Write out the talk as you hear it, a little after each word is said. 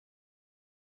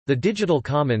The digital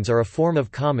commons are a form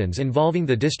of commons involving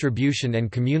the distribution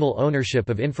and communal ownership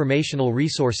of informational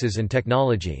resources and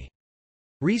technology.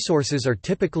 Resources are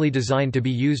typically designed to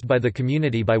be used by the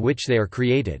community by which they are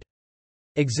created.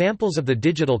 Examples of the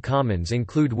digital commons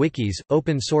include wikis,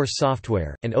 open-source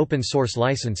software, and open-source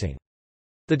licensing.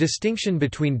 The distinction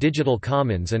between digital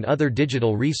commons and other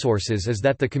digital resources is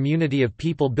that the community of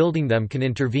people building them can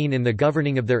intervene in the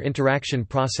governing of their interaction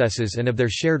processes and of their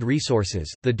shared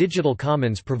resources. The digital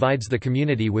commons provides the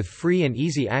community with free and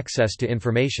easy access to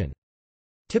information.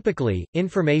 Typically,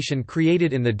 information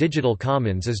created in the digital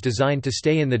commons is designed to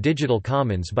stay in the digital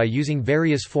commons by using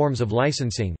various forms of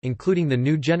licensing, including the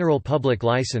GNU General Public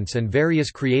License and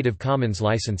various Creative Commons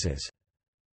licenses.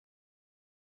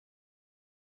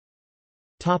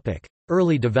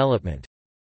 Early development.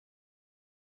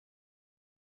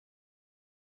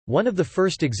 One of the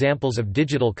first examples of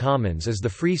digital commons is the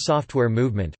free software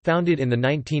movement, founded in the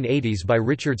 1980s by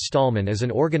Richard Stallman as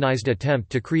an organized attempt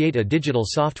to create a digital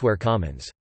software commons.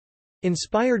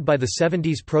 Inspired by the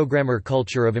 70s programmer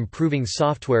culture of improving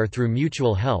software through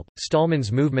mutual help,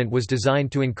 Stallman's movement was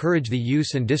designed to encourage the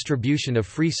use and distribution of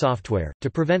free software. To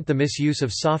prevent the misuse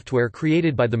of software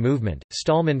created by the movement,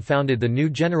 Stallman founded the GNU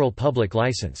General Public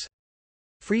License.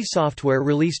 Free software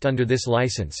released under this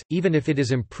license, even if it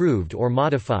is improved or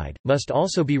modified, must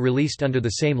also be released under the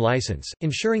same license,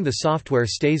 ensuring the software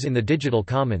stays in the digital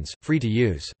commons, free to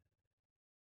use.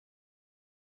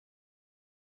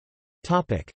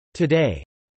 Today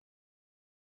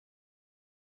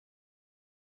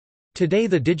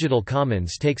the digital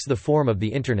commons takes the form of the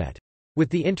Internet. With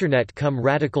the Internet come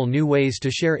radical new ways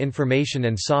to share information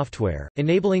and software,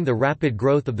 enabling the rapid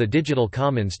growth of the digital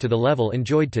commons to the level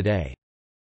enjoyed today.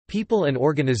 People and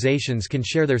organizations can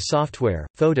share their software,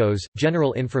 photos,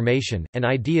 general information, and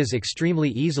ideas extremely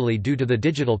easily due to the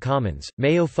digital commons.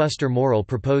 Mayo Fuster Morrill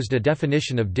proposed a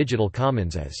definition of digital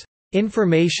commons as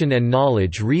information and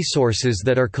knowledge resources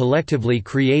that are collectively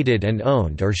created and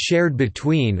owned or shared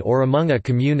between or among a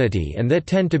community and that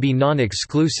tend to be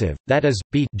non-exclusive, that is,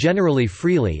 be generally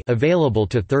freely available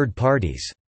to third parties.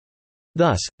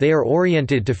 Thus, they are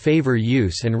oriented to favor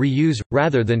use and reuse,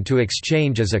 rather than to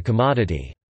exchange as a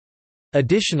commodity.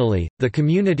 Additionally, the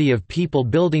community of people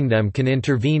building them can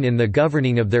intervene in the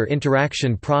governing of their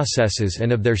interaction processes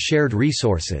and of their shared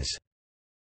resources.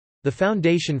 The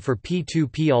Foundation for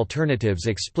P2P Alternatives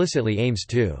explicitly aims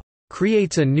to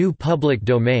create a new public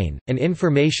domain, an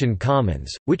information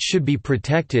commons, which should be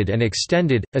protected and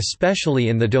extended, especially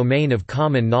in the domain of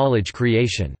common knowledge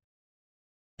creation,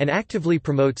 and actively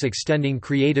promotes extending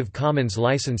Creative Commons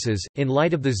licenses. In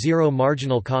light of the zero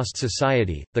marginal cost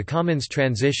society, the commons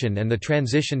transition and the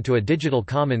transition to a digital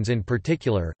commons in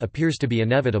particular, appears to be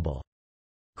inevitable.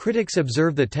 Critics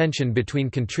observe the tension between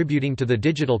contributing to the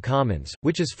digital commons,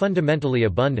 which is fundamentally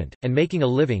abundant, and making a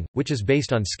living, which is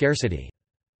based on scarcity.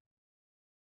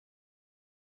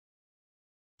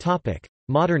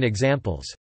 Modern examples.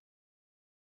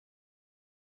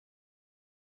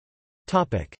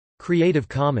 Creative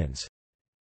Commons.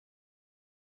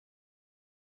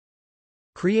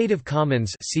 Creative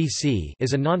Commons (CC)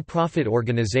 is a non-profit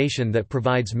organization that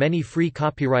provides many free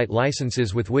copyright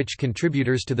licenses with which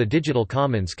contributors to the digital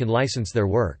commons can license their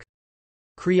work.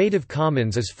 Creative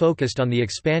Commons is focused on the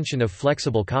expansion of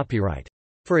flexible copyright.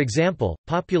 For example,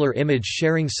 popular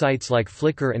image-sharing sites like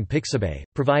Flickr and Pixabay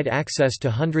provide access to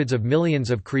hundreds of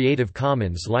millions of Creative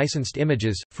Commons licensed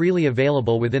images, freely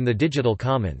available within the digital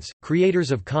commons. Creators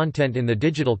of content in the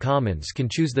digital commons can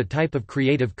choose the type of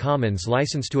Creative Commons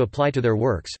license to apply to their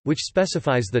works, which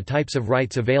specifies the types of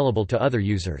rights available to other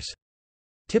users.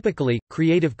 Typically,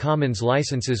 Creative Commons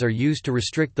licenses are used to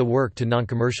restrict the work to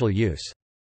non-commercial use.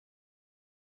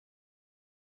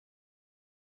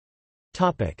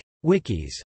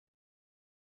 Wikis.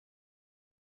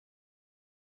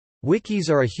 Wikis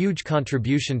are a huge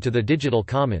contribution to the digital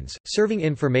commons, serving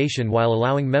information while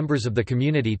allowing members of the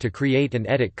community to create and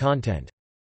edit content.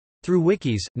 Through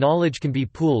wikis, knowledge can be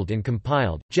pooled and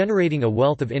compiled, generating a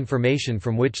wealth of information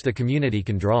from which the community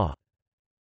can draw.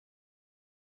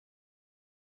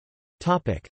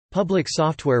 Public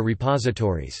software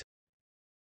repositories.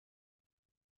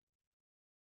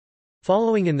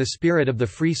 Following in the spirit of the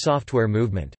free software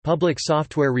movement, public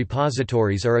software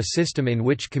repositories are a system in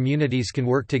which communities can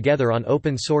work together on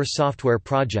open-source software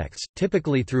projects,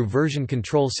 typically through version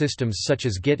control systems such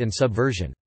as Git and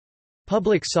Subversion.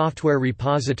 Public software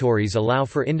repositories allow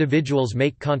for individuals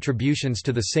make contributions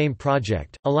to the same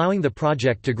project, allowing the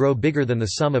project to grow bigger than the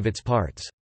sum of its parts.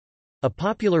 A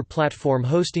popular platform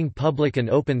hosting public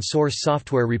and open-source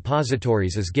software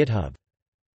repositories is GitHub.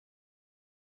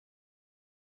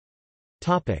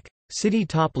 City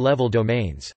top-level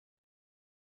domains.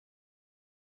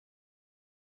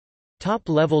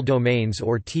 Top-level domains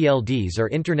or TLDs are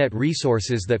Internet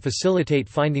resources that facilitate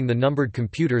finding the numbered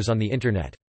computers on the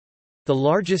Internet. The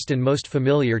largest and most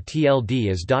familiar TLD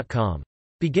is .com.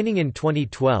 Beginning in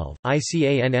 2012,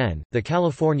 ICANN, the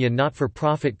California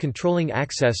not-for-profit controlling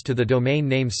access to the domain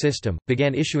name system,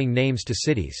 began issuing names to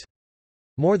cities.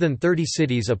 More than 30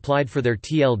 cities applied for their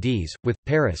TLDs, with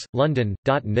Paris, London,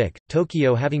 .nic,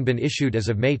 Tokyo having been issued as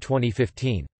of May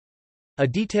 2015. A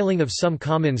detailing of some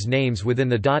commons names within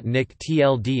the .nic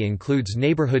TLD includes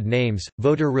neighborhood names,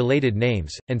 voter-related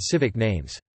names, and civic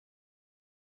names.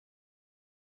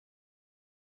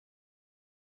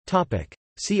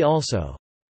 See also: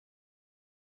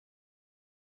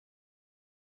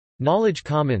 Knowledge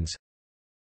Commons,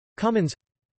 Commons.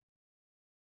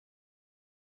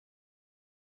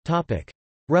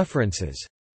 References.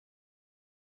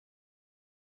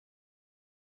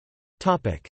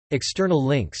 External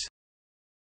links.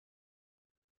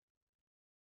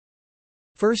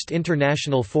 First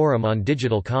International Forum on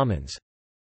Digital Commons.